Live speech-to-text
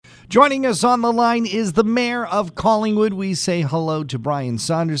Joining us on the line is the Mayor of Collingwood. We say hello to Brian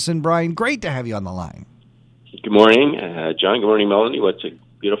Saunderson. Brian, great to have you on the line. Good morning, John. Good morning, Melanie. What's a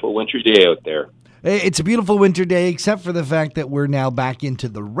beautiful wintry day out there? It's a beautiful winter day, except for the fact that we're now back into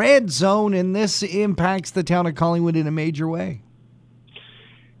the red zone, and this impacts the town of Collingwood in a major way.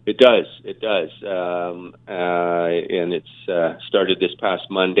 It does. And it's started this past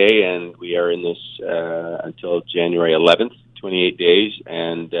Monday, and we are in this until January 11th, 28 days,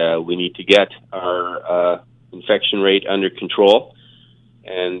 and we need to get our infection rate under control.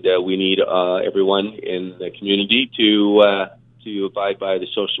 And we need everyone in the community to abide by the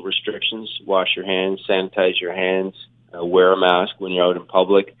social restrictions, wash your hands, sanitize your hands, wear a mask when you're out in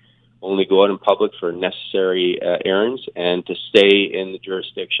public, only go out in public for necessary errands, and to stay in the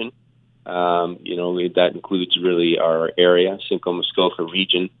jurisdiction. That includes really our area, Simcoe-Muskoka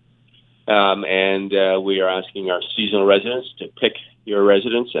region. And we are asking our seasonal residents to pick your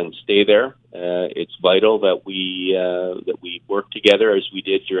residence and stay there. It's vital that we work together as we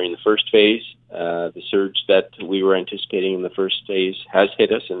did during the first phase. The surge that we were anticipating in the first phase has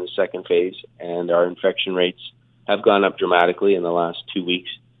hit us in the second phase, and our infection rates have gone up dramatically in the last 2 weeks,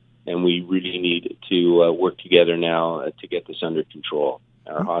 and we really need to work together now to get this under control.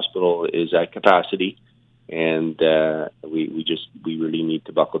 Our hospital is at capacity, and we really need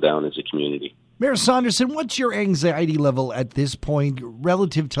to buckle down as a community. Mayor Saunderson, what's your anxiety level at this point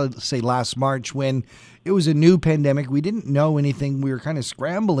relative to, say, last March when it was a new pandemic? We didn't know anything. We were kind of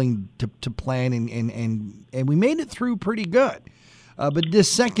scrambling to plan, and we made it through pretty good. But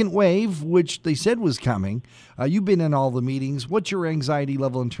this second wave, which they said was coming, you've been in all the meetings. What's your anxiety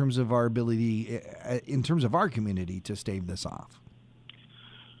level in terms of our ability, in terms of our community, to stave this off?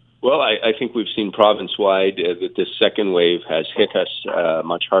 Well, I think we've seen province-wide that this second wave has hit us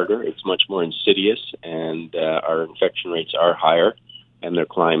much harder. It's much more insidious, and our infection rates are higher, and they're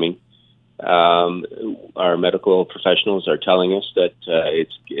climbing. Our medical professionals are telling us that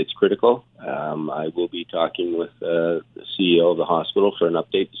it's critical. I will be talking with the CEO of the hospital for an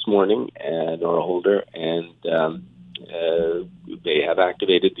update this morning, Nora Holder, and they have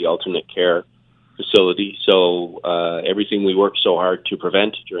activated the alternate care facility. So everything we worked so hard to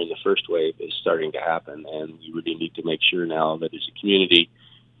prevent during the first wave is starting to happen, and we really need to make sure now that as a community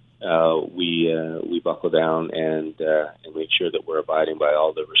we buckle down and make sure that we're abiding by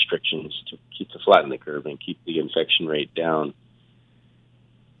all the restrictions to flatten the curve and keep the infection rate down.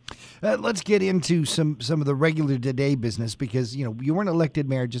 Let's get into some of the regular today business, because you weren't elected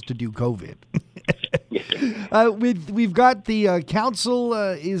mayor just to do COVID. We've got the council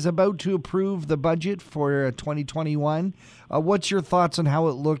is about to approve the budget for 2021. What's your thoughts on how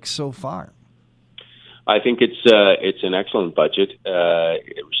it looks so far? I think it's an excellent budget.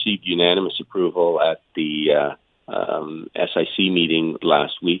 It received unanimous approval at the SIC meeting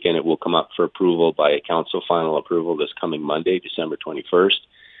last week, and it will come up for approval by council final approval this coming Monday, December 21st.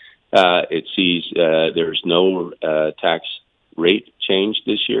 It sees there's no tax rate change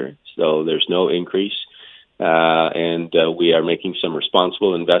this year, so there's no increase. And we are making some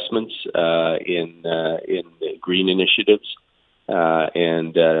responsible investments in green initiatives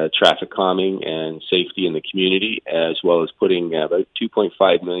and traffic calming and safety in the community, as well as putting about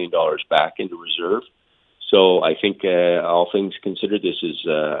 $2.5 million back into reserve. So I think all things considered, this is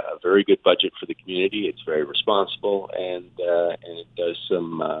a very good budget for the community. It's very responsible, and it does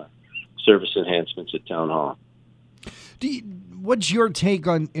some service enhancements at Town Hall. What's your take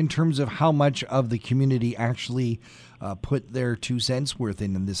on in terms of how much of the community actually put their 2 cents worth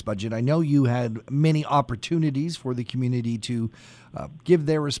in this budget? I know you had many opportunities for the community to give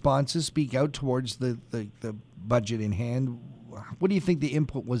their responses, speak out towards the budget in hand. What do you think the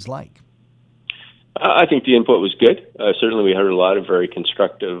input was like? I think the input was good. Certainly we heard a lot of very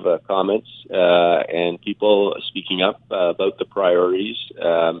constructive comments and people speaking up about the priorities.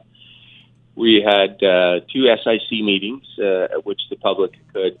 We had 2 SIC meetings at which the public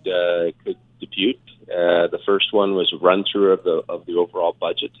could depute. The first one was a run-through of the overall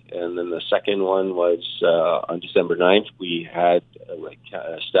budget, and then the second one was on December 9th. We had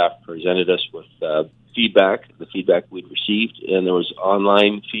staff presented us with feedback, the feedback we'd received, and there was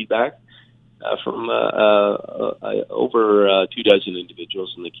online feedback from over 24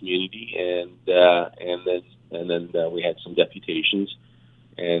 individuals in the community, and then we had some deputations.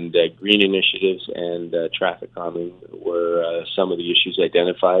 And green initiatives and traffic calming were some of the issues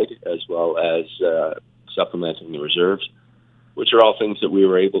identified, as well as supplementing the reserves, which are all things that we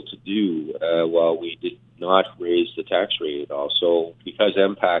were able to do while we did not raise the tax rate at all. So because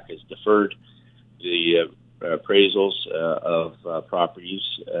MPAC has deferred the appraisals of properties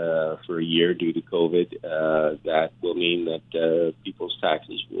for a year due to COVID. That will mean that people's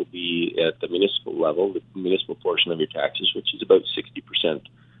taxes will be at the municipal level, the municipal portion of your taxes, which is about 60%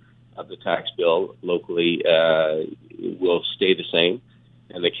 of the tax bill locally, will stay the same.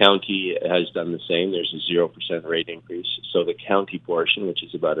 And the county has done the same. There's a 0% rate increase. So the county portion, which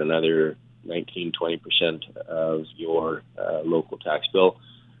is about another 19-20% of your local tax bill.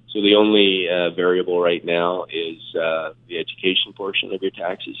 So the only variable right now is the education portion of your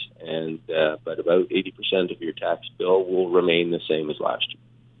taxes, and but about 80% of your tax bill will remain the same as last year.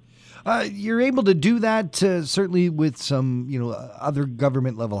 You're able to do that certainly with some, other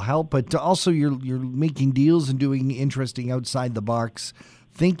government level help, but also you're making deals and doing interesting outside the box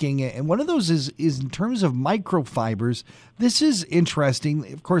thinking. And one of those is in terms of microfibers. This is interesting.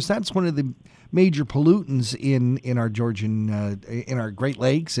 Of course, that's one of the major pollutants in our Georgian, in our Great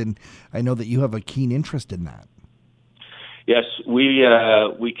Lakes, and I know that you have a keen interest in that. Yes, we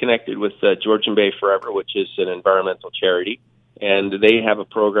connected with Georgian Bay Forever, which is an environmental charity, and they have a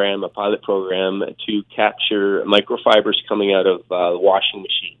pilot program to capture microfibers coming out of washing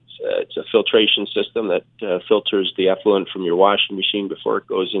machines. It's a filtration system that filters the effluent from your washing machine before it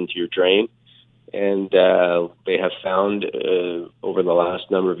goes into your drain. And they have found over the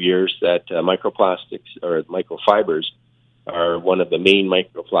last number of years that microplastics or microfibers are one of the main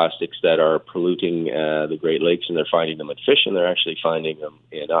microplastics that are polluting the Great Lakes, and they're finding them in fish, and they're actually finding them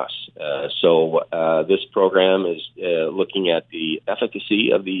in us. So this program is looking at the efficacy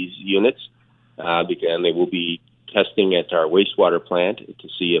of these units, and they will be testing at our wastewater plant to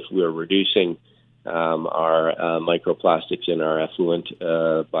see if we're reducing our microplastics in our effluent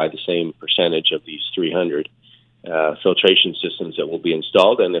by the same percentage of these 300 filtration systems that will be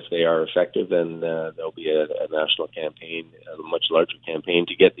installed. And if they are effective, then there'll be a national campaign, a much larger campaign,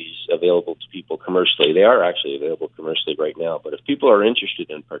 to get these available to people commercially. They are actually available commercially right now. But if people are interested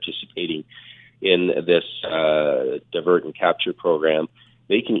in participating in this divert and capture program,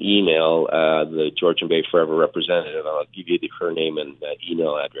 they can email the Georgian Bay Forever representative. I'll give you her name and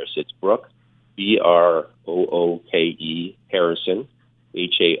email address. It's Brooke, Brooke, Harrison, Harrison,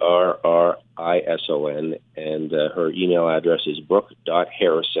 and her email address is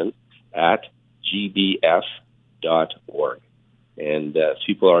brooke.harrison@gbf.org. And if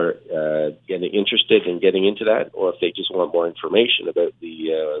people are getting interested in getting into that, or if they just want more information about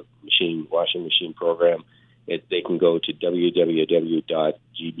the washing machine program, they can go to www.gbf.org.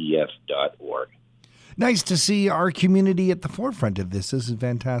 Nice to see our community at the forefront of this. This is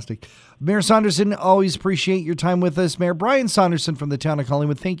fantastic. Mayor Saunderson, always appreciate your time with us. Mayor Brian Saunderson from the town of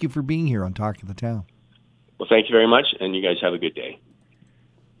Collingwood, thank you for being here on Talk of the Town. Well, thank you very much, and you guys have a good day.